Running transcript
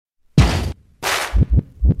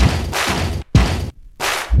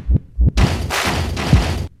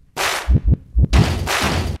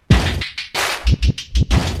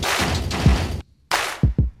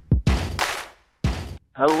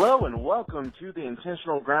welcome to the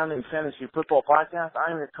Intentional Grounding Fantasy Football Podcast.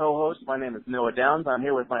 I'm your co-host. My name is Noah Downs. I'm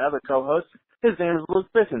here with my other co-host. His name is Luke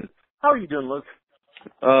Bittens. How are you doing, Luke?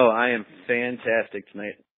 Oh, I am fantastic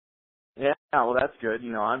tonight. Yeah, well, that's good.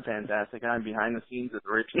 You know, I'm fantastic. I'm behind the scenes at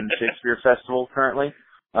the Richmond Shakespeare Festival currently.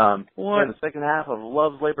 In the second half of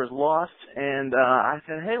Love's Labor's Lost, and I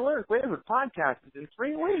said, hey, Luke, we haven't podcasted in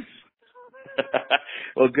 3 weeks.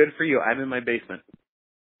 Well, good for you. I'm in my basement.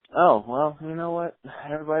 Oh, well, you know what?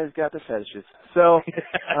 Everybody's got their fetishes. So,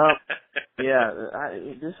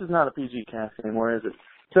 this is not a PG cast anymore, is it?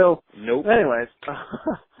 So, nope. Anyways,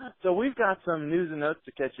 so we've got some news and notes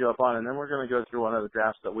to catch you up on, and then we're going to go through one of the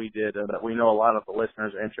drafts that we did that we know a lot of the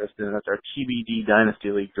listeners are interested in. That's our TBD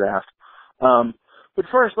Dynasty League draft. But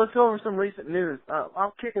first, let's go over some recent news.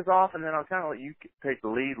 I'll kick us off, and then I'll kind of let you take the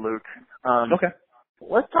lead, Luke. Okay.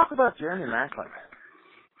 Let's talk about Jeremy Maclin.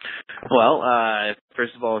 Well,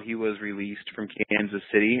 first of all, he was released from Kansas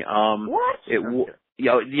City. What? It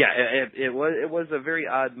was a very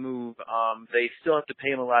odd move. They still have to pay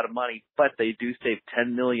him a lot of money, but they do save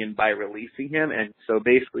 $10 million by releasing him, and so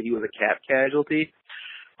basically he was a cap casualty.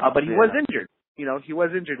 But he was injured. You know, he was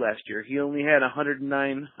injured last year. He only had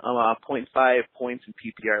 109.5 points in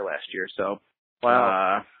PPR last year. So,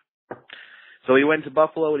 wow. So he went to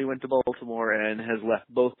Buffalo and he went to Baltimore and has left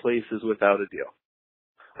both places without a deal.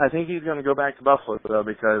 I think he's going to go back to Buffalo, though,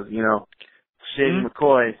 because, you know, Shady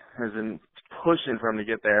McCoy has been pushing for him to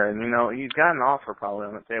get there, and, you know, he's got an offer probably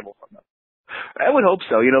on the table from them. I would hope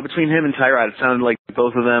so. You know, between him and Tyrod, it sounded like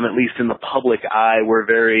both of them, at least in the public eye, were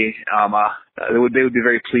very, they would be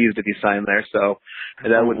very pleased if he signed there, so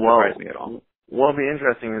that wouldn't surprise me at all. What will be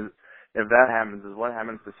interesting is, if that happens, is what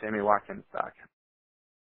happens to Sammy Watkins' stock.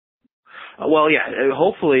 Well, yeah,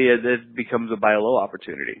 hopefully it becomes a buy low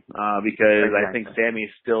opportunity, because exactly. I think Sammy's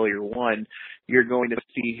still your one. You're going to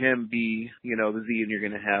see him be, you know, the Z, and you're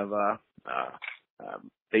going to have,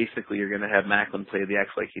 basically you're going to have Maclin play the X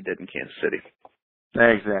like he did in Kansas City.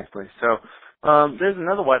 Exactly. So, there's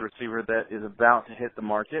another wide receiver that is about to hit the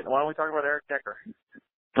market. Why don't we talk about Eric Decker?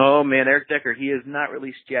 Oh man, Eric Decker, he is not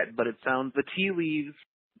released yet, but it sounds, the tea leaves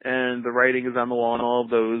and the writing is on the wall and all of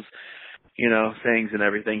those, you know, things and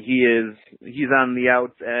everything. He's on the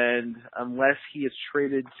outs, and unless he is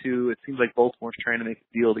traded to, it seems like Baltimore's trying to make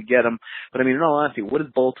a deal to get him. But I mean, in all honesty, what is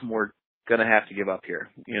Baltimore gonna have to give up here?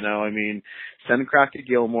 You know, I mean, send Crockett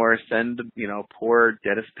Gilmore, send, you know, poor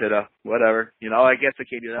Dennis Pitta, whatever. You know, I guess they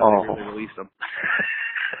can't do that. They really released him.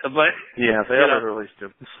 But yeah, they already released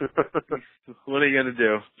him. What are you gonna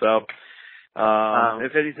do? So,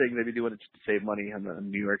 if anything, they'd be doing it to save money on the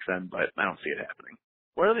New York's end, but I don't see it happening.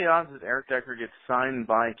 What are the odds that Eric Decker gets signed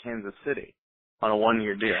by Kansas City on a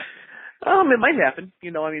 1-year deal? It might happen.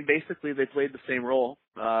 You know, I mean, basically they played the same role.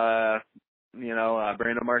 Brandon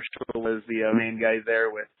Marshall was the main guy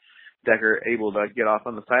there, with Decker able to get off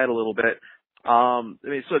on the side a little bit. I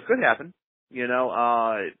mean, so it could happen. You know,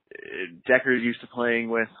 Decker is used to playing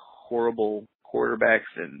with horrible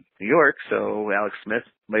quarterbacks in New York, so Alex Smith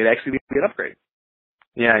might actually be an upgrade.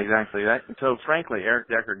 Yeah, exactly. So frankly, Eric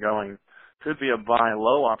Decker going could be a buy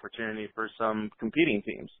low opportunity for some competing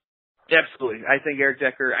teams. Absolutely. I think Eric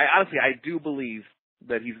Decker, I do believe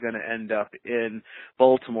that he's going to end up in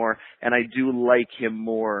Baltimore, and I do like him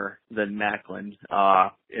more than Maclin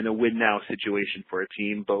in a win-now situation for a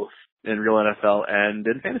team, both in real NFL and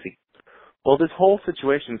in fantasy. Well, this whole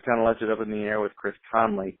situation's kind of left it up in the air with Chris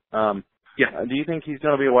Conley. Yeah. Do you think he's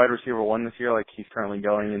going to be a wide receiver 1 this year, like he's currently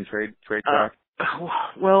going in trade talk?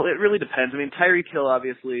 Well, it really depends. I mean, Tyreek Hill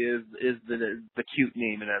obviously is the cute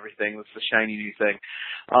name and everything. It's the shiny new thing.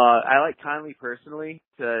 I like Conley personally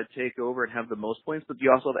to take over and have the most points, but you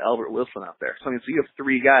also have Albert Wilson out there. So I mean, so you have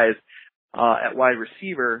 3 guys at wide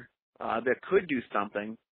receiver that could do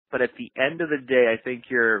something. But at the end of the day, I think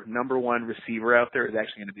your number 1 receiver out there is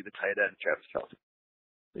actually going to be the tight end, Travis Kelce.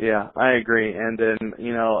 Yeah, I agree. And then,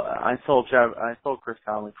 you know, I sold Chris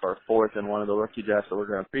Conley for a 4th in one of the rookie drafts that we're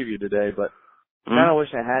going to preview today, but I kind of wish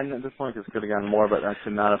I hadn't at this point, because could have gotten more, but I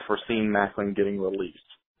could not have foreseen Maclin getting released.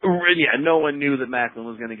 Yeah, no one knew that Maclin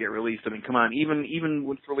was going to get released. I mean, come on, even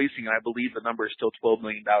with releasing, I believe the number is still $12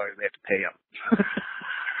 million they have to pay him.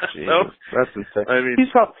 Jesus, that's insane. I mean, he's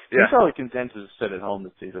probably content to just sit at home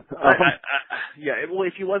this season. Well,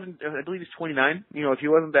 if he wasn't, I believe he's 29. You know, if he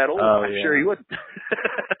wasn't that old, I'm sure he would.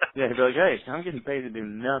 Yeah, he'd be like, hey, I'm getting paid to do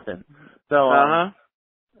nothing. So,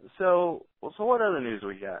 so what other news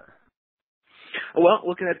we got? Well,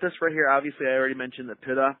 looking at this right here, obviously I already mentioned that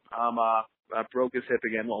Pitta broke his hip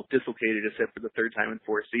again, dislocated his hip for the 3rd time in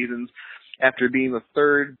 4 seasons. After being the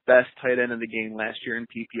 3rd best tight end in the game last year in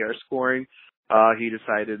PPR scoring, he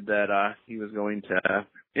decided that he was going to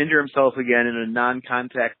injure himself again in a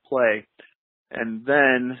non-contact play. And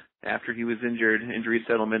then, after he was injured, injury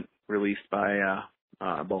settlement released by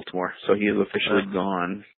Baltimore. So he is officially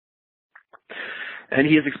gone. And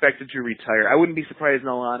he is expected to retire. I wouldn't be surprised, in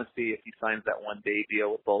all honesty, if he signs that one-day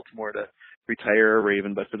deal with Baltimore to retire a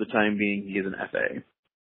Raven, but for the time being, he is an FA.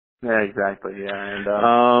 Yeah, exactly, yeah.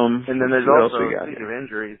 And then there's also, speaking of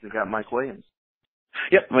injuries, we got Mike Williams.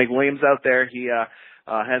 Yep, Mike Williams out there. He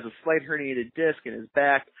has a slight herniated disc in his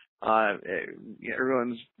back.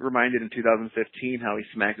 Everyone's reminded in 2015 how he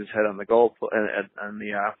smacked his head on the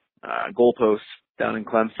goalpost down in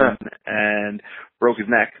Clemson and broke his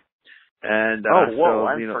neck. And I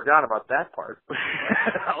forgot about that part.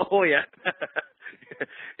 Oh yeah,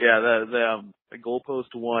 yeah. The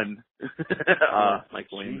goalpost won.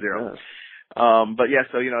 Mike Williams 0. But yeah,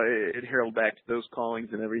 so it heralded back to those callings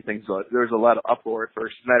and everything. So there was a lot of uproar at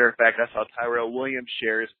first. As a matter of fact, I saw Tyrell Williams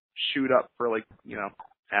shares shoot up for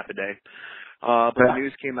half a day. But the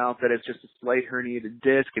news came out that it's just a slight herniated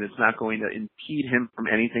disc and it's not going to impede him from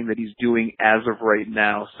anything that he's doing as of right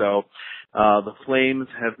now. So the Flames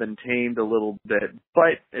have been tamed a little bit,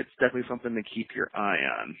 but it's definitely something to keep your eye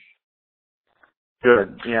on.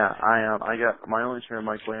 Good. Yeah, I got my only share of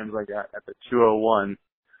Mike Williams I got at the 201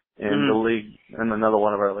 in the league, in another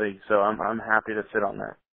one of our leagues. So I'm happy to sit on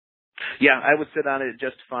that. Yeah, I would sit on it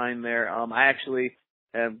just fine there. I actually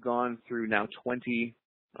have gone through now 20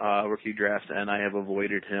 rookie drafts, and I have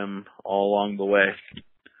avoided him all along the way.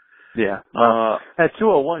 Yeah. At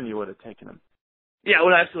 201, you would have taken him. Yeah,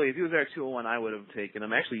 well, absolutely. If he was there at 201, I would have taken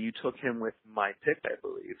him. Actually, you took him with my pick, I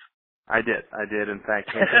believe. I did. In fact,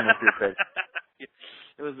 take him with your pick.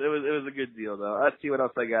 It was a good deal, though. Let's see what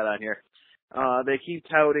else I got on here. They keep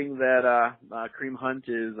touting that Kareem Hunt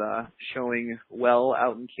is showing well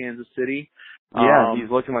out in Kansas City. Yeah,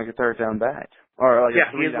 he's looking like a third down back. Or like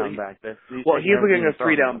a 3-down back. He's looking at a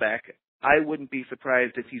 3-down back. I wouldn't be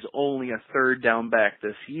surprised if he's only a third down back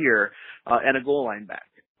this year and a goal line back.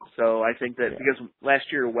 So I think that because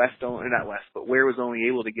last year Ware was only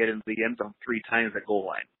able to get into the end zone 3 times at goal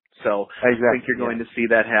line. So I think you're going to see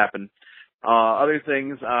that happen. Other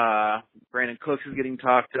things, Brandon Cooks is getting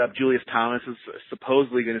talked up. Julius Thomas is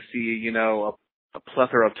supposedly going to see, a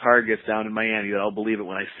plethora of targets down in Miami. I'll believe it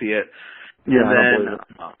when I see it. Yeah, and then,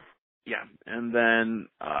 and then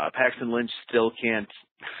Paxton Lynch still can't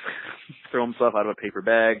throw himself out of a paper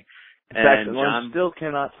bag. And Lynch still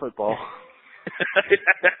cannot football.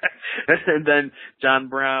 And then John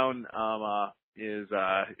Brown is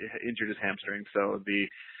injured his hamstring, so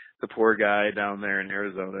the poor guy down there in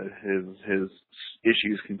Arizona, his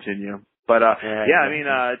issues continue. But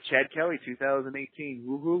Chad Kelly, 2018,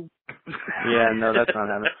 woohoo! Yeah, no, that's not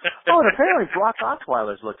happening. Oh, and apparently Brock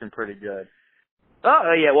Osweiler's looking pretty good.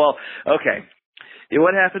 Oh, yeah, well, okay.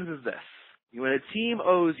 What happens is this. When a team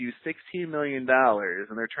owes you $16 million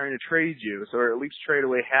and they're trying to trade you, or at least trade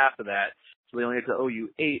away half of that, so they only have to owe you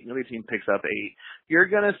 8, and the other team picks up 8, you're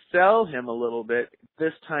going to sell him a little bit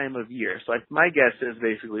this time of year. So my guess is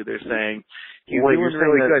basically they're saying he's doing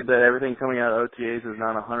really good. That everything coming out of OTAs is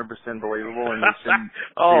not 100% believable and you shouldn't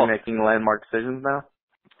be making landmark decisions now?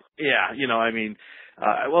 Yeah,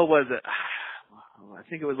 what was it? I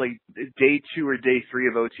think it was like day 2 or day 3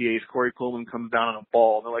 of OTAs. Corey Coleman comes down on a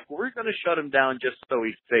ball. And they're like, we're going to shut him down just so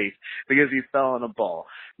he's safe because he fell on a ball.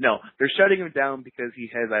 No, they're shutting him down because he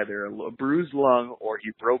has either a bruised lung or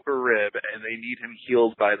he broke a rib, and they need him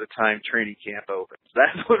healed by the time training camp opens.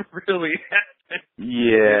 That's what really happened.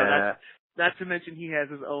 Yeah. Not to mention he has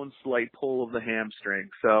his own slight pull of the hamstring.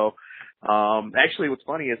 So, actually what's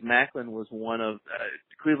funny is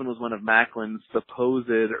Cleveland was one of Macklin's supposed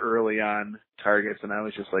early on targets, and I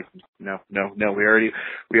was just like, no,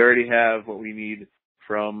 we already have what we need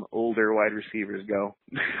from older wide receivers. Go.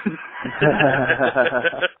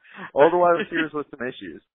 Older wide receivers with some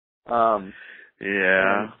issues.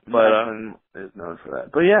 Yeah, but Macklin is known for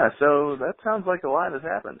that. But yeah, so that sounds like a lot has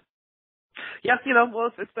happened. Yeah,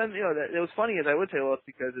 it's been, it was funny as I would say, well, it's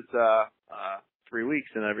because it's 3 weeks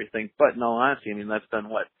and everything. But in all honesty, that's been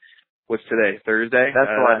what's today? Thursday? That's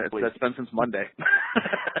the last week. That's been since Monday.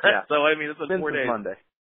 Yeah. So, it's been 4 days. Monday.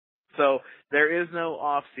 So, there is no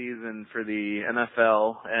off season for the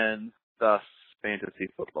NFL and thus fantasy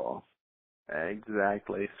football.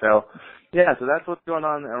 Exactly. So that's what's going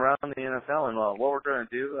on around the NFL. And what we're going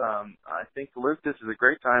to do, I think, Luke, this is a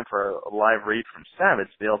great time for a live read from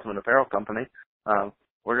Savage, the Ultimate Apparel Company.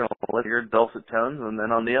 We're going to let your dulcet tones, and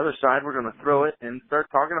then on the other side, we're going to throw it and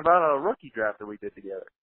start talking about a rookie draft that we did together.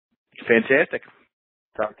 Fantastic.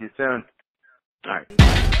 Talk to you soon. All right.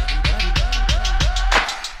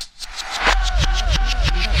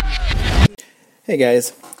 Hey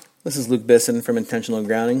guys, This is Luke Bisson from Intentional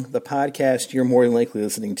Grounding, the podcast you're more than likely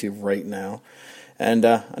listening to right now. And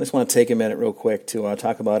I just want to take a minute real quick to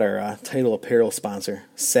talk about our title apparel sponsor,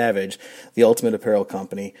 Savage, the ultimate apparel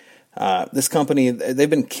company. This company, they've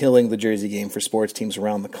been killing the jersey game for sports teams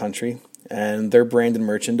around the country, and their branded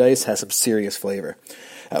merchandise has some serious flavor.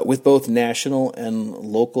 With both national and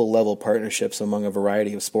local level partnerships among a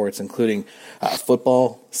variety of sports, including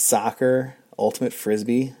football, soccer, ultimate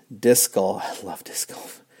frisbee, disc golf, I love disc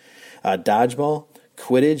golf, dodgeball,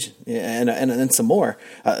 Quidditch, and some more.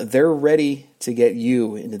 They're ready to get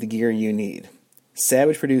you into the gear you need.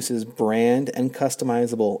 Savage produces brand and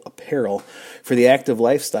customizable apparel for the active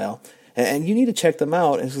lifestyle, and you need to check them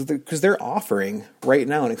out because they're offering right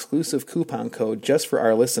now an exclusive coupon code just for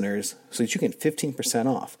our listeners so that you get 15%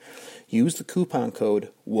 off. Use the coupon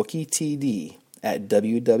code WookieTD at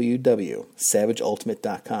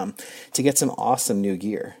www.savageultimate.com to get some awesome new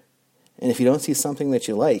gear. And if you don't see something that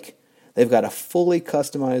you like, they've got a fully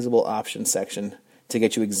customizable option section to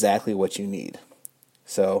get you exactly what you need.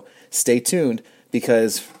 So stay tuned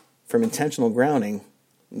because from Intentional Grounding,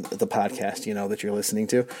 the podcast that you're listening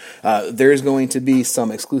to, there's going to be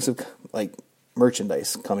some exclusive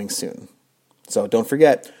merchandise coming soon. So don't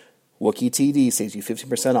forget, Wookie TD saves you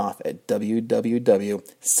 15% off at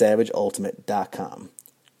www.savageultimate.com.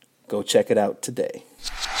 Go check it out today.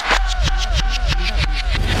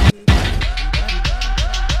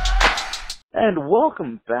 And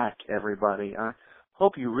welcome back, everybody. I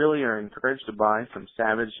hope you really are encouraged to buy some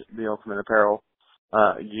Savage, the Ultimate Apparel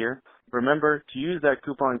gear. Remember to use that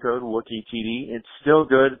coupon code WookieTD. It's still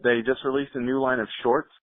good. They just released a new line of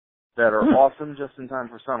shorts that are awesome just in time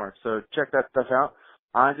for summer. So check that stuff out.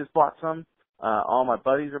 I just bought some. All my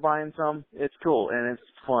buddies are buying some. It's cool, and it's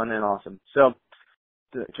fun and awesome. So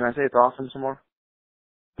can I say it's awesome some more?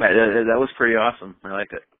 That was pretty awesome. I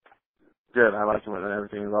liked it. Good. I like it when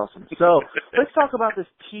everything is awesome. So let's talk about this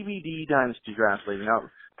TBD Dynasty Draft League. Now,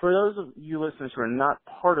 for those of you listeners who are not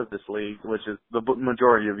part of this league, which is the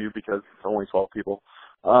majority of you because it's only 12 people,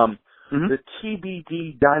 the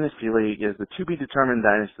TBD Dynasty League is the to-be-determined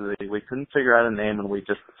Dynasty League. We couldn't figure out a name, and we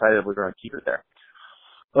just decided we're going to keep it there.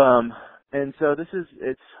 And so this is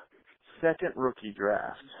its second rookie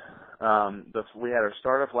draft. We had our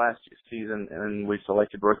startup last season, and we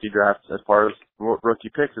selected rookie drafts as part of rookie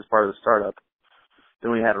picks as part of the startup.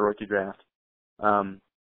 Then we had a rookie draft. And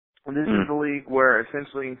this is the league where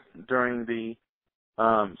essentially during the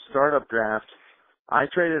startup draft, I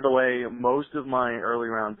traded away most of my early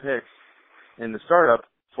round picks in the startup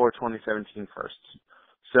for 2017 firsts.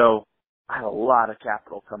 So I had a lot of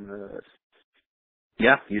capital coming into this.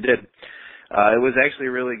 Yeah, you did. It was actually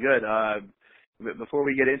really good. Before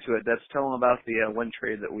we get into it, let's tell them about the one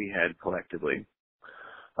trade that we had collectively.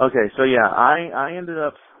 Okay, so yeah, I ended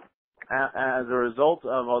up, as a result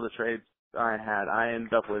of all the trades I had, I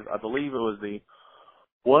ended up with, I believe it was the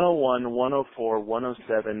 101, 104,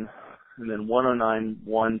 107, and then 109,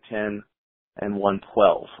 110, and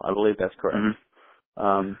 112. I believe that's correct.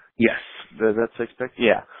 Mm-hmm. Yes. Is that 6 picks?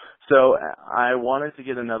 Yeah. So I wanted to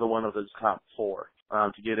get another one of those top four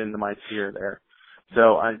to get into my tier there.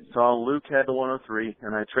 So I saw Luke had the 103,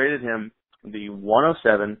 and I traded him the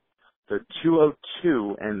 107, the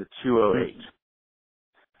 202, and the 208.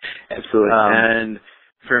 Absolutely. And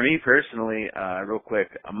for me personally, real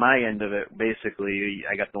quick, on my end of it, basically,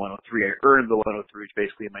 I got the 103. I earned the 103, which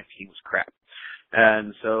basically my team was crap.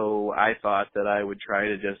 And so I thought that I would try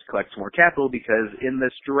to just collect some more capital because in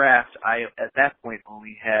this draft, I, at that point,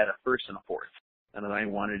 only had a first and a fourth. And then I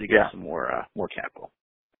wanted to get some more capital.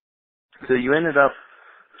 So you ended up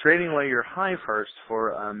trading away your high first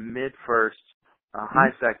for a mid first, a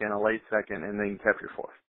high second, a late second, and then you kept your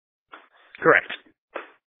fourth. Correct.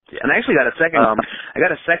 Yeah. And I actually got a second. I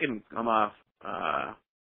got a second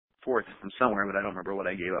fourth from somewhere, but I don't remember what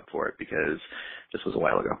I gave up for it because this was a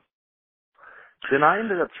while ago. Then I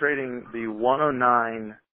ended up trading the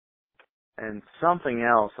 109 and something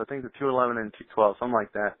else. I think the 211 and 212, something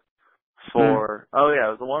like that. For it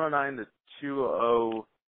was the 109 to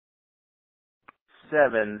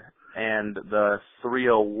 207 and the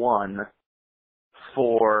 301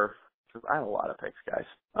 for. I had a lot of picks, guys.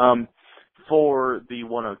 For the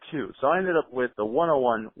 102. So I ended up with the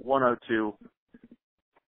 101, 102.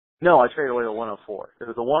 No, I traded away the 104. It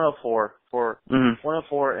was the 104 for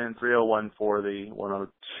 104 and 301 for the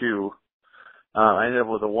 102. I ended up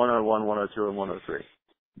with the 101, 102, and 103.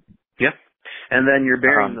 Yep. And then you're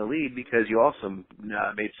bearing the lead because you also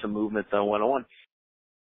made some movements on 101.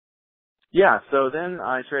 Yeah, so then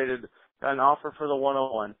I got an offer for the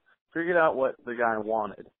 101, figured out what the guy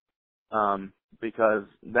wanted. Because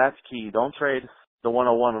that's key. Don't trade the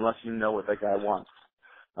 101 unless you know what that guy wants.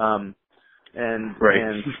 And right.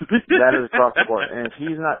 and that is across the board. And if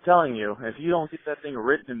he's not telling you, if you don't get that thing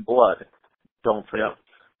written in blood, don't trade. Yep.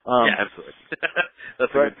 Yeah, absolutely.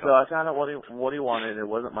 That's a good so I found out what he wanted. It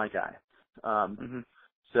wasn't my guy.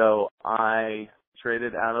 So I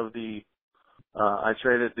traded out of the I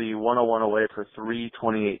traded the 101 away for 3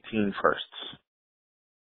 2018 firsts.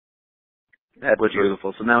 That's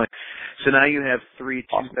beautiful. So now you have 3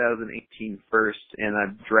 2018 firsts in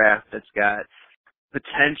a draft that's got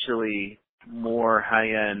potentially more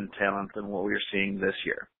high-end talent than what we're seeing this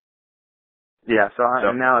year. Yeah, so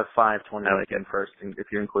I'm now at 5 2018 first,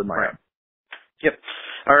 if you include my own. Yep.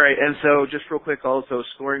 All right, and so just real quick also,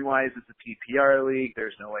 scoring-wise, it's a PPR league.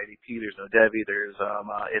 There's no IDP. There's no Debbie. There's,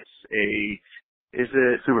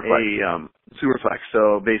 Superflex.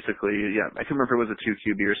 So basically, yeah, I couldn't remember if it was a 2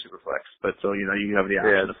 QB or Superflex, but so, you have the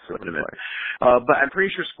option of flipping it. But I'm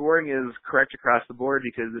pretty sure scoring is correct across the board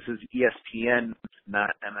because this is ESPN, not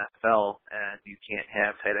NFL, and you can't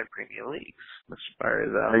have tight end premium leagues as far as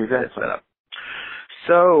it's set up.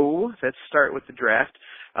 So let's start with the draft.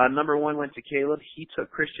 Number 1 went to Caleb. He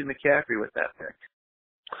took Christian McCaffrey with that pick.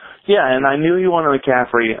 Yeah, and I knew he wanted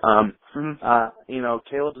McCaffrey.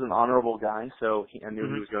 Caleb's an honorable guy, so I knew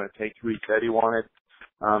he was going to take who he said he wanted.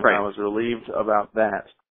 I was relieved about that.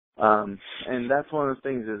 And that's one of the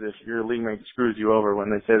things is if your league mate screws you over when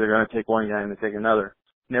they say they're going to take one guy and they take another,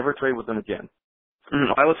 never trade with them again.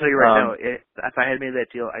 I will tell you right now, if I had made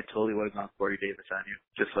that deal, I totally would have gone Corey Davis on you,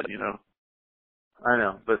 just letting you know. I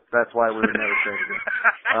know, but that's why we would never trade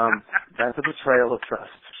again. That's a betrayal of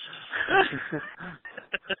trust.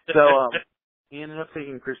 So he ended up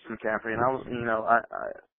taking Christian McCaffrey, and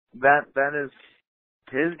that is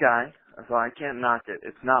his guy, so I can't knock it.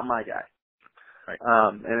 It's not my guy, right?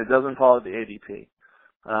 And it doesn't follow the ADP,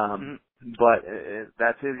 but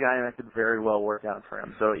that's his guy, and that could very well work out for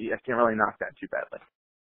him. So I can't really knock that too badly.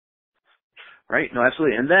 Right, no,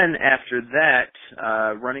 absolutely. And then after that,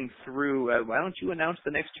 running through, why don't you announce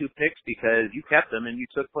the next 2 picks because you kept them and you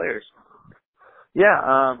took players. Yeah,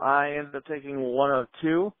 I ended up taking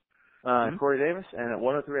 102, Corey Davis, and at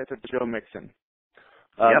 103 I took Joe Mixon.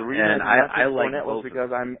 The reason I like Fournette was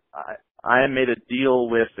because I made a deal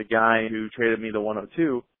with the guy who traded me the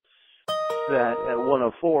 102 that at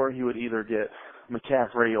 104 he would either get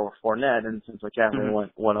McCaffrey or Fournette, and since McCaffrey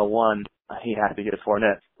went 101, he had to get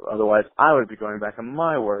Fournette. Otherwise, I would be going back on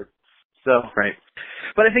my word. So right,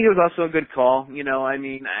 but I think it was also a good call. I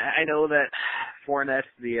know that Fournette's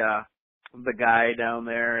the guy down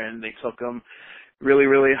there, and they took him really,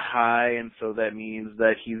 really high, and so that means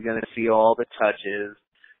that he's going to see all the touches.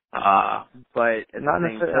 But at not the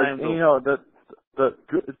same time, the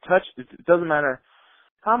touch. It doesn't matter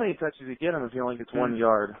how many touches you get him if he only gets 1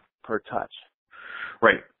 yard per touch.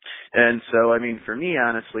 Right. And so, for me,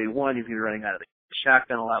 honestly, he's going to be running out of the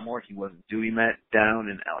shotgun a lot more. He wasn't doing that down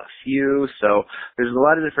in LSU. So there's a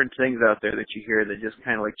lot of different things out there that you hear that just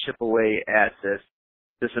kind of like chip away at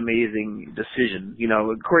this amazing decision.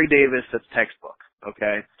 Corey Davis, that's textbook,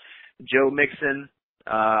 okay? Joe Mixon,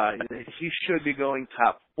 he should be going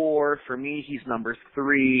top 4. For me, he's number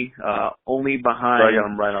 3, only behind... So I got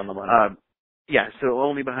him right on the money. So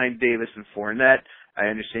only behind Davis and Fournette. I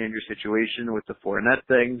understand your situation with the Fournette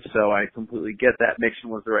thing, so I completely get that. Mixon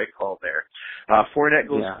was the right call there. Fournette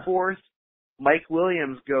goes 4th. Mike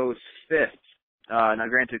Williams goes 5th. Now,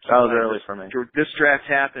 granted, that was early for me. This draft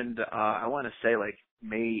happened, I want to say, like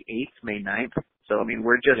May 8th, May 9th. So,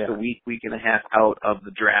 we're just a week and a half out of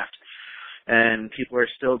the draft. And people are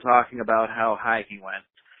still talking about how high he went.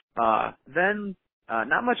 Then,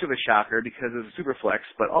 not much of a shocker because of the Superflex,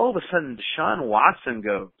 but all of a sudden, Deshaun Watson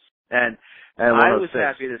goes. And I was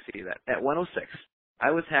happy to see that at 106.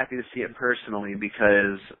 I was happy to see it personally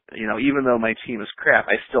because, even though my team is crap,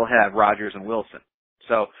 I still have Rodgers and Wilson.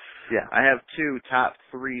 So, I have 2 top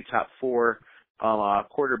 3, top 4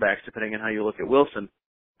 quarterbacks, depending on how you look at Wilson.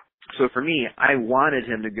 So for me, I wanted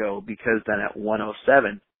him to go because then at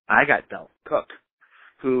 107, I got Dalvin Cook,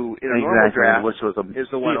 who in a normal draft is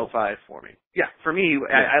the 105 for me. Yeah, for me,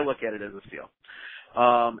 I look at it as a steal.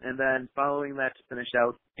 And then following that to finish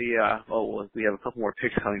out we have a couple more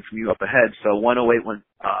picks coming from you up ahead. So 108 went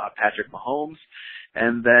Patrick Mahomes,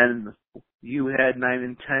 and then you had 9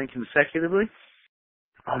 and 10 consecutively.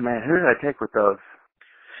 Oh man, who did I take with those?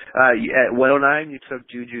 At 109, you took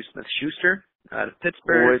Juju Smith-Schuster out of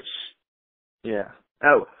Pittsburgh.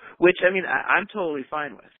 Which I'm totally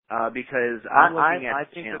fine with because I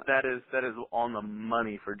think that is on the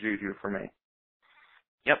money for Juju for me.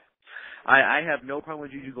 Yep. I have no problem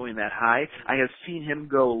with Juju going that high. I have seen him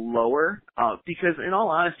go lower because, in all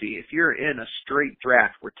honesty, if you're in a straight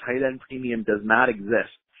draft where tight end premium does not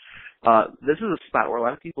exist, This is a spot where a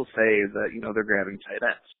lot of people say that, they're grabbing tight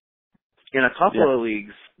ends. In a couple of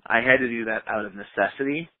leagues, I had to do that out of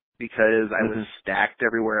necessity because I was stacked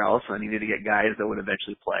everywhere else and I needed to get guys that would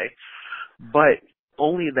eventually play. But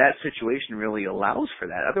only that situation really allows for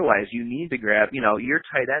that. Otherwise, you need to grab, your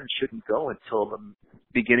tight end shouldn't go until the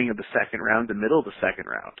beginning of the second round, the middle of the second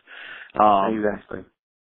round. Exactly.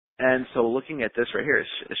 And so looking at this right here,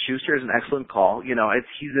 Schuster is an excellent call.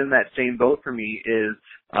 He's in that same boat for me is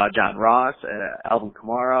John Ross, Alvin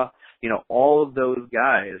Kamara, all of those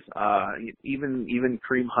guys, even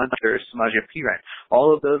Kareem Hunt or Samaje Perine,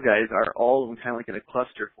 all of those guys are all kind of like in a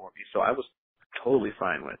cluster for me. So I was totally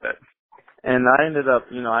fine with it. And I ended up,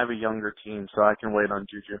 I have a younger team, so I can wait on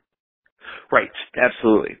Juju. Right,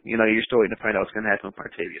 absolutely. You're still waiting to find out what's going to happen with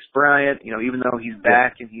Martavius Bryant. Even though he's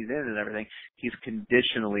back and he's in and everything, he's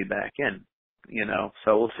conditionally back in.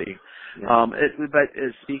 So we'll see. Yeah. But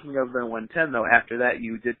speaking of the 110, though, after that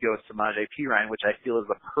you did go with Samaje Perine, which I feel is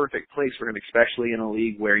the perfect place for him, especially in a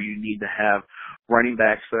league where you need to have running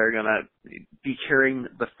backs that are going to be carrying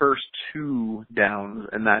the first two downs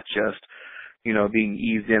and not just, being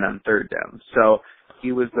eased in on third down. So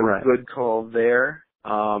he was the good call there.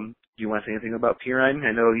 Do you want to say anything about Perine?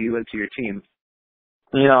 I know you went to your team.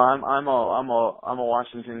 I'm a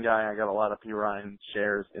Washington guy. I got a lot of Perine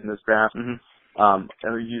shares in this draft. And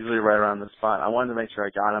they're usually right around the spot. I wanted to make sure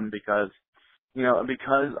I got him because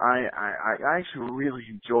I actually really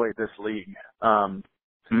enjoy this league. Even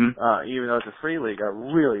though it's a free league, I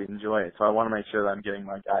really enjoy it. So I want to make sure that I'm getting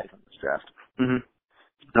my guys in this draft.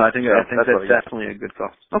 No, I think that's definitely a good call.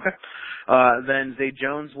 Okay. Then Zay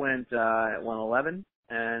Jones went at 111.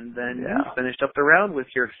 And then you finished up the round with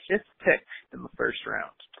your 5th pick in the first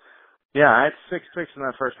round. Yeah, I had 6 picks in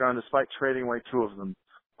that first round, despite trading away 2 of them.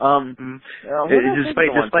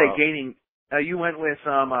 Despite gaining, you went with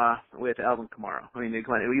Alvin Kamara. I mean,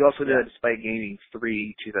 you also did it despite gaining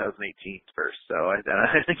 3 2018 first. So I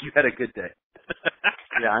think you had a good day.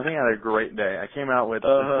 Yeah, I think I had a great day. I came out with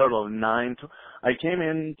a total of 9. I came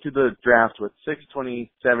into the draft with 6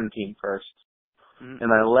 2017 first,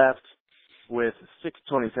 and I left with 6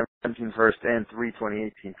 2017 first and 3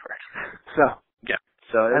 2018 first.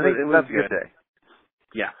 So I think that's a good day.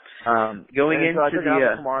 Yeah. Going into I took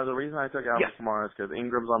Alvin Kamara. The reason I took Alvin Kamara is because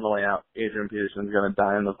Ingram's on the way out. Adrian Peterson's going to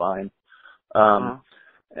die on the vine.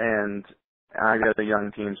 And I got a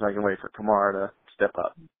young team, so I can wait for Kamara to step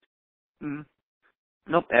up.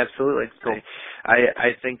 Nope, absolutely. Cool.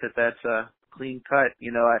 I think that's a clean cut.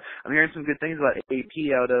 I'm hearing some good things about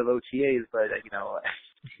AP out of OTAs, but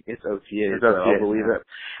it's OTAs. So I'll believe it.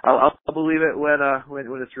 I'll believe it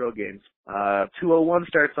when it's real games. 201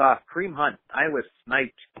 starts off. Kareem Hunt. I was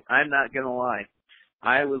sniped. I'm not gonna lie.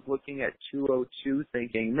 I was looking at 202,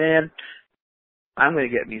 thinking, man, I'm gonna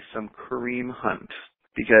get me some Kareem Hunt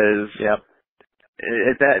because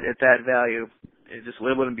at that value, it just would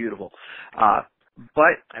have been beautiful.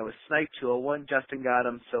 But I was sniped. 201. Justin got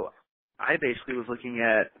him. So I basically was looking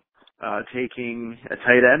at taking a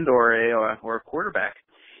tight end or a quarterback.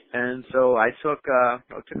 And so I took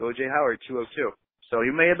O.J. Howard, 202. So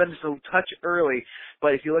he may have been just a touch early,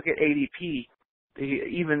 but if you look at ADP,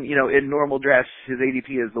 even, in normal drafts, his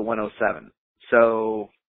ADP is the 107. So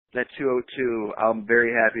at 202, I'm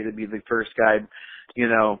very happy to be the first guy,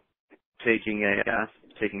 taking a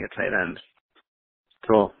tight end.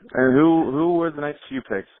 Cool. And who were the next few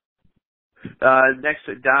picks? Next,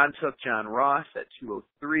 Don took John Ross at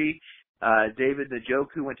 203. David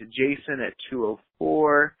Njoku went to Jason at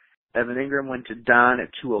 204. Evan Ingram went to Don at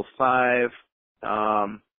 205.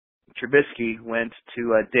 Trubisky went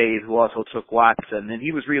to Dave, who also took Watson, and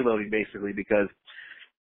he was reloading basically because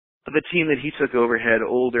the team that he took over had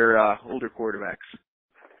older quarterbacks.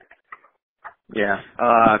 Yeah.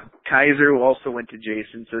 Kaiser also went to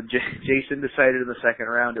Jason, so Jason decided in the second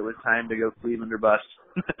round it was time to go Cleveland or bust.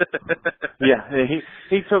 Yeah,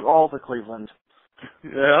 he took all the Cleveland.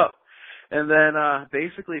 Yeah. And then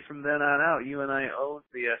basically from then on out, you and I owned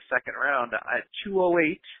the second round. At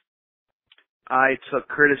 208, I took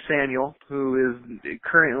Curtis Samuel, who is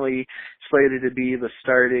currently slated to be the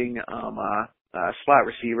starting slot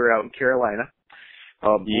receiver out in Carolina.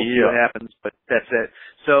 We'll see what happens, but that's it.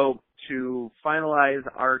 So to finalize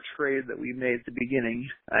our trade that we made at the beginning,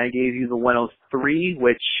 I gave you the 103,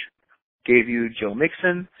 which gave you Joe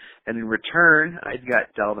Mixon, and in return, I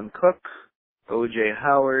got Dalvin Cook, O.J.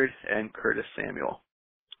 Howard, and Curtis Samuel.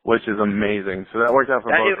 Which is amazing. So that worked out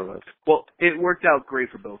for both of us. Well, it worked out great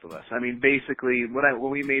for both of us. I mean, basically, when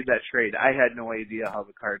we made that trade, I had no idea how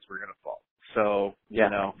the cards were going to fall. So,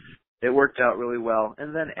 it worked out really well.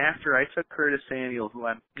 And then after I took Curtis Samuel, who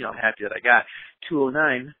I'm happy that I got,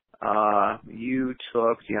 209, you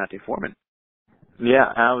took D'Onta Foreman. Yeah,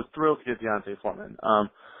 I was thrilled to get D'Onta Foreman.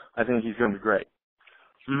 I think he's going to be great.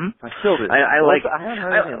 Mm-hmm. I still do. I haven't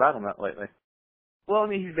heard anything about him lately. Well, I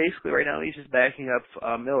mean, he's basically right now he's just backing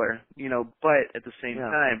up Miller, but at the same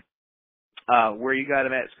time, where you got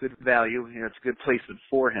him at, it's good value. It's a good placement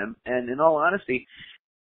for him. And in all honesty,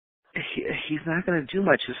 he's not going to do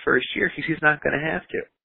much his first year because he's not going to have to.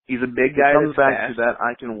 He's a big guy. It comes back to that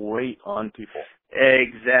I can wait on people.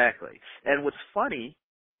 Exactly. And what's funny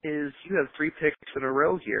is you have 3 picks in a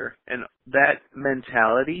row here, and that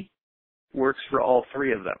mentality works for all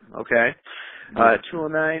 3 of them, okay?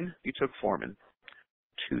 209, you took Foreman.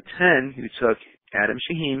 210, you took Adam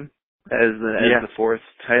Shaheen as the 4th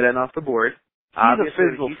tight end off the board. He's a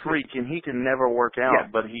physical freak, and he can never work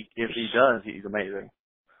out, but if he does, he's amazing.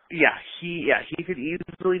 Yeah, he could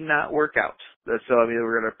easily not work out. So, I mean,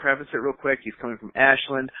 we're going to preface it real quick. He's coming from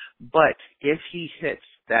Ashland, but if he hits,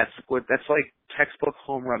 that's like textbook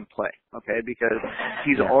home run play, okay? Because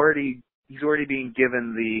he's already being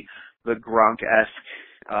given the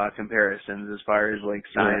Gronk-esque comparisons as far as like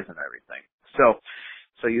size and everything. So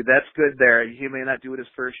that's good there. He may not do it his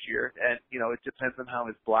first year, and it depends on how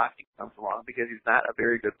his blocking comes along because he's not a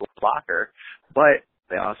very good blocker. But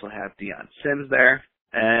they also have Deion Sims there.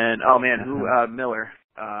 And Miller,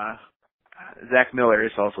 Zach Miller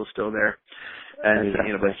is also still there, and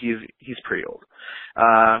but he's pretty old.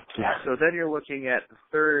 So then you're looking at the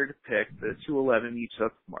 3rd pick, the 211. You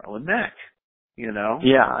took Marlon Mack.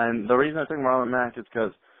 Yeah, and the reason I took Marlon Mack is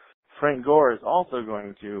because Frank Gore is also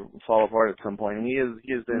going to fall apart at some point. And he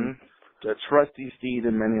has been a trusty steed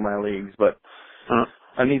in many of my leagues, but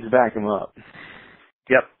I need to back him up.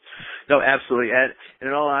 Yep. No, absolutely. And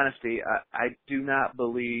in all honesty, I do not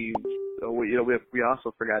believe. We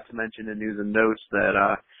also forgot to mention in news and notes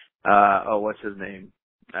that what's his name?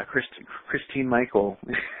 Christine Michael.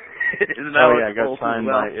 Got signed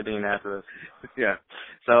by Indianapolis. Yeah.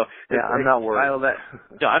 So I'm not worried. File that.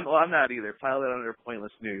 No, I'm not either. File that under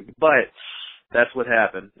pointless news. But that's what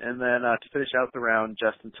happened. And then to finish out the round,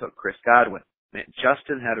 Justin took Chris Godwin. Man,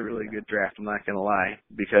 Justin had a really good draft. I'm not going to lie,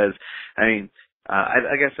 because I mean.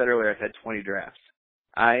 Like I said earlier, I've had 20 drafts.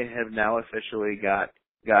 I have now officially got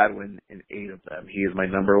Godwin in 8 of them. He is my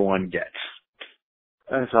number 1 get.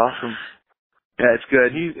 That's awesome. Yeah, it's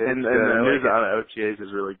good. And the news on OTAs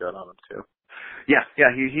is really good on him too. Yeah,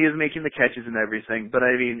 he is making the catches and everything. But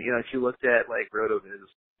I mean, if you looked at like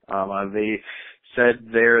RotoViz, they said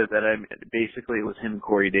there that basically it was him and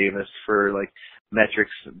Corey Davis for like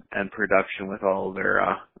metrics and production with all their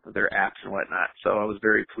apps and whatnot. So I was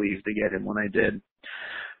very pleased to get him when I did.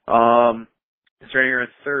 Starting in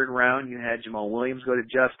the 3rd round, you had Jamal Williams go to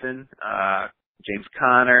Justin, James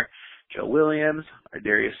Conner, Joe Williams,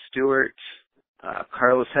 Darius Stewart,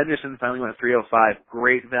 Carlos Henderson finally went 305.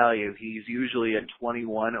 Great value. He's usually at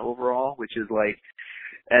 21 overall, which is like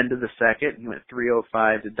end of the 2nd. He went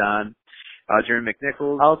 305 to Don. Jeremy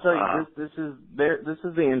McNichols. I'll tell you, this is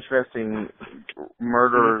the interesting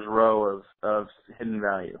murderer's row of hidden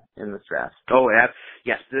value in this draft. Oh,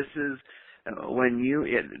 yes, this is when you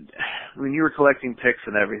were collecting picks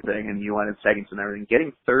and everything, and you wanted seconds and everything.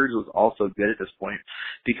 Getting 3rds was also good at this point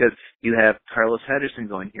because you have Carlos Henderson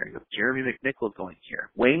going here, you have Jeremy McNichols going here,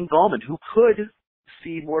 Wayne Gallman, who could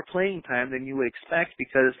see more playing time than you would expect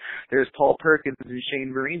because there's Paul Perkins and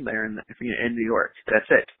Shane Vereen there in New York. That's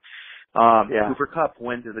it. Cooper Kupp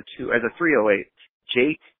went as a 308.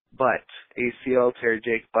 Jake Butt, ACL tear.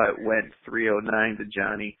 Jake Butt went 309 to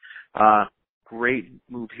Johnny. Great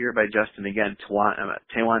move here by Justin again.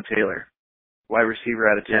 Taywan Taylor, wide receiver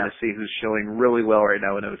out of Tennessee, who's showing really well right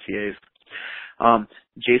now in OTAs.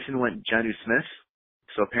 Jason went Jonnu Smith,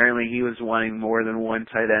 so apparently he was wanting more than 1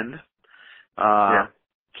 tight end.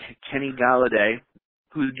 Kenny Galladay,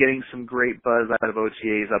 who's getting some great buzz out of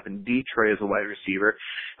OTAs up in Detroit as a wide receiver,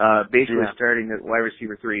 basically starting at wide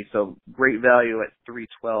receiver 3, so great value at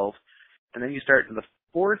 312. And then you start in the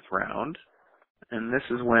 4th round, and this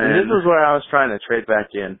is where I was trying to trade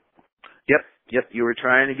back in. Yep, you were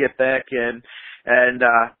trying to get back in, and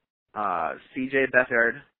CJ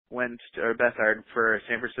Beathard for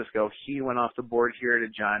San Francisco, he went off the board here to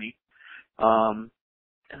Johnny.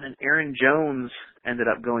 And then Aaron Jones ended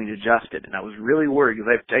up going to Justin, and I was really worried because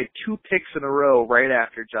I had 2 picks in a row right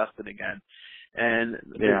after Justin again, and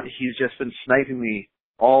he's just been sniping me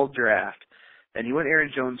all draft. And he went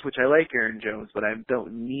Aaron Jones, which I like Aaron Jones, but I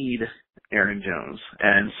don't need Aaron Jones,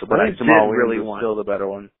 and so but I did really want still the better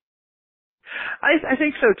one. I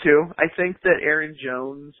think so too. I think that Aaron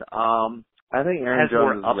Jones, I think Aaron has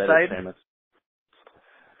Jones more upside. Famous.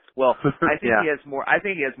 Well, I think he has more. I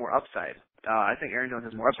think he has more upside. I think Aaron Jones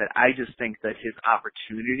has more upside. I just think that his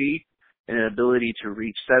opportunity and ability to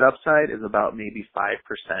reach that upside is about maybe 5%.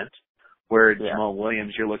 Where Jamal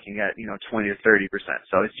Williams, you're looking at 20 to 30%.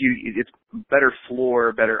 So it's better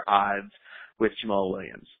floor, better odds with Jamal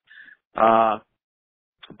Williams.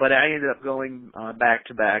 But I ended up going back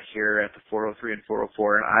to back here at the 403 and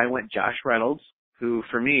 404, and I went Josh Reynolds, who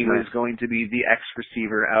for me was going to be the X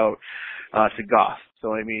receiver out to Goff.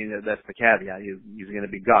 So I mean that's the caveat. He's going to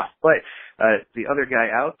be Goff. But the other guy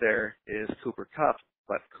out there is Cooper Kupp,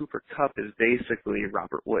 but Cooper Kupp is basically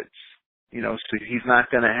Robert Woods. So he's not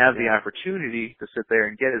going to have the opportunity to sit there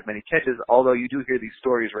and get as many catches, although you do hear these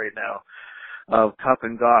stories right now of Kupp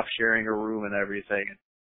and Goff sharing a room and everything.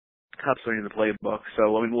 Kupp's learning the playbook,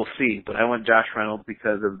 so I mean, we'll see. But I went Josh Reynolds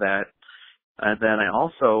because of that. And then I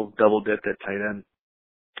also double-dipped at tight end.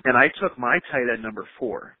 And I took my tight end number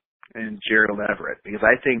 4 in Gerald Everett because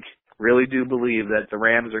I really do believe that the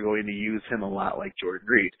Rams are going to use him a lot like Jordan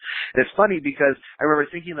Reed. And it's funny because I remember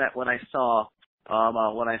thinking that when I saw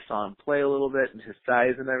him play a little bit and his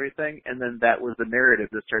size and everything, and then that was the narrative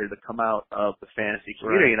that started to come out of the fantasy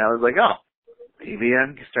community, and I was like, oh, maybe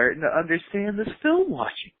I'm starting to understand this film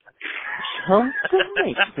watching.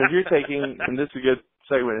 Because you're taking, and this is a good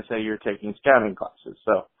segue to say you're taking scouting classes,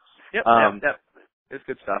 so. Yep. It's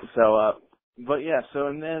good stuff. So, but yeah, so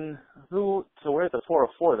and then we're at the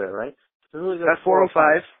 404 there, right? So who is that? That's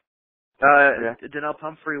 405. Donnell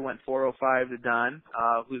Pumphrey went 405 to Don,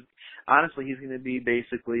 who's honestly he's going to be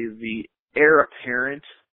basically the heir apparent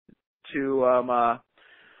to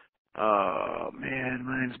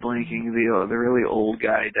mine's blanking, the really old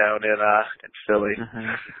guy down in Philly.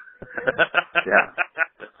 Yeah.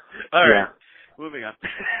 All right. Moving on.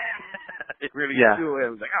 It really I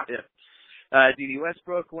was like, oh yeah. D.D.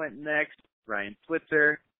 Westbrook went next, Ryan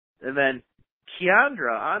Switzer, and then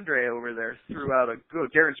Andre over there threw out a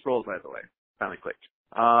good, Darren Sproles, by the way, finally clicked.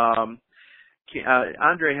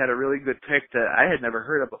 Andre had a really good pick that I had never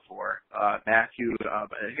heard of before. Matthew, I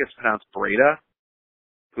think it's pronounced Breda,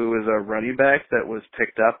 who was a running back that was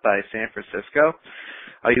picked up by San Francisco.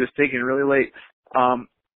 He was taken really late.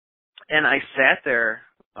 And I sat there,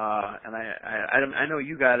 and I know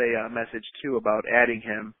you got a message too about adding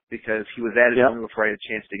him because he was added to me before I had a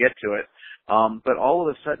chance to get to it. But all of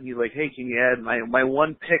a sudden he's like, hey, can you add my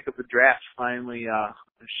one pick of the draft finally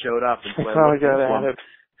showed up. And so I got to add it.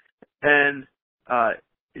 And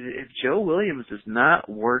if Joe Williams does not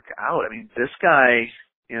work out, I mean, this guy,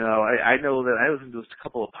 I know that I listened to a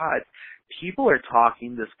couple of pods. People are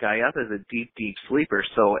talking this guy up as a deep, deep sleeper.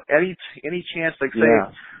 So any chance, like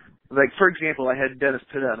for example, I had Dennis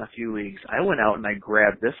Pitta in a few leagues. I went out and I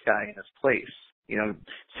grabbed this guy in his place.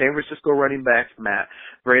 San Francisco running back, Matt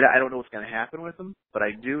Breda, I don't know what's going to happen with him, but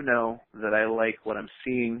I do know that I like what I'm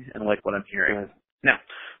seeing and like what I'm hearing. Right. Now,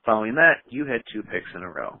 following that, you had 2 picks in a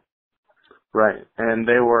row. Right. And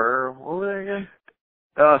they were, what were they again?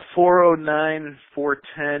 409 and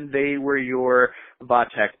 410, they were your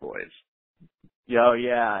Vatek boys. Oh,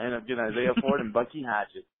 yeah. And again, Isaiah Ford and Bucky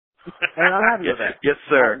Hodges. And I'm happy with that. Yes,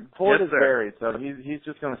 sir. Ford is buried, so he's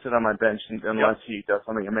just going to sit on my bench unless he does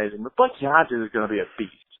something amazing. But Bucky Hodges is going to be a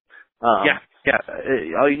beast.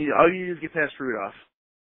 All you need is get past Rudolph.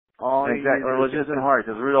 Exactly. Which isn't hard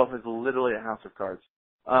because Rudolph is literally a house of cards.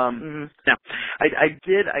 Now, I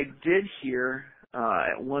did hear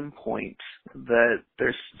at one point that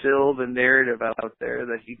there's still the narrative out there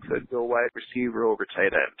that he could go wide receiver over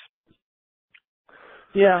tight end.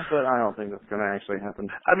 Yeah, but I don't think that's going to actually happen.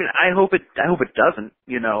 I mean, I hope it doesn't,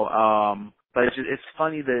 but it's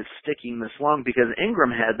funny that it's sticking this long because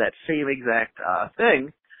Ingram had that same exact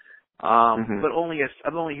thing, but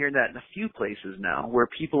I'm only hearing that in a few places now where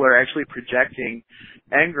people are actually projecting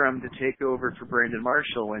Ingram to take over for Brandon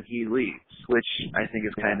Marshall when he leaves, which I think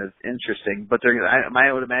is kind of interesting. But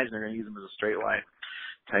I would imagine they're going to use him as a straight line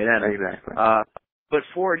tight end. Exactly. But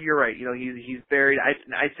Ford, you're right. He's buried.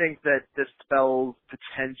 I think that this spells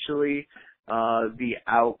potentially the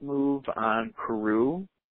out move on Carew,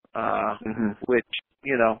 which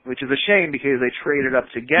is a shame because they traded up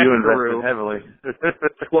to get Carew. You invested heavily.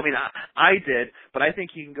 Well, I mean, I did, but I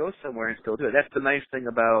think he can go somewhere and still do it. That's the nice thing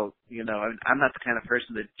about, I'm not the kind of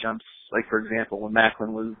person that jumps, like, for example, when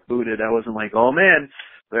Macklin was booted, I wasn't like, oh, man,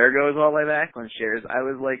 there goes all my Macklin shares. I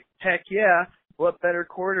was like, heck yeah. What better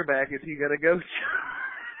quarterback is he going to go to?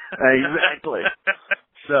 Exactly.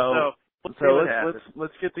 So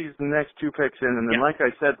let's get these next 2 picks in, and then like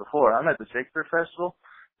I said before, I'm at the Shakespeare Festival,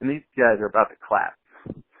 and these guys are about to clap.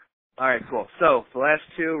 All right, cool. So the last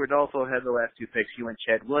 2, Rodolfo had the last 2 picks. He went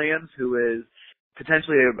Chad Williams, who is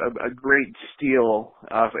potentially a great steal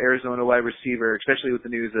of Arizona wide receiver, especially with the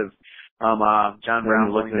news of John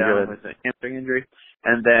Brown going down with a hamstring injury.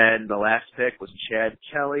 And then the last pick was Chad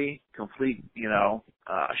Kelly, complete,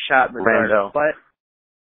 shot in the dark. But,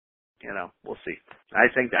 we'll see. I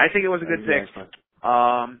think it was a good pick.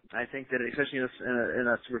 I think that, especially in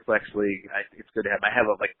a super flex league, I think it's good to have. I have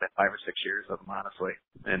like 5 or 6 years of them, honestly,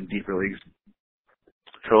 in deeper leagues.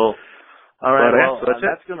 Cool. All right. Well,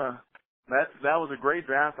 that was a great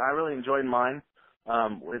draft. I really enjoyed mine.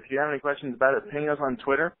 If you have any questions about it, ping us on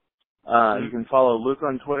Twitter. You can follow Luke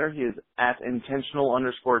on Twitter. He is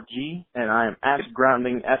 @intentional_G, and I am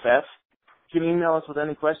 @groundingFF. You can email us with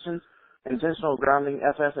any questions.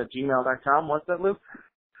 intentionalgroundingff@gmail.com. What's that, Luke?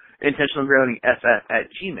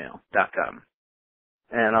 intentionalgroundingff@gmail.com.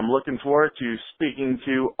 And I'm looking forward to speaking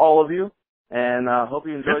to all of you, and hope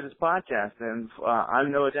you enjoyed this podcast. And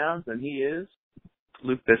I'm Noah Downs, and he is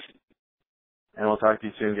Luke Bisson. And we'll talk to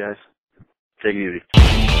you soon, guys. Take it easy.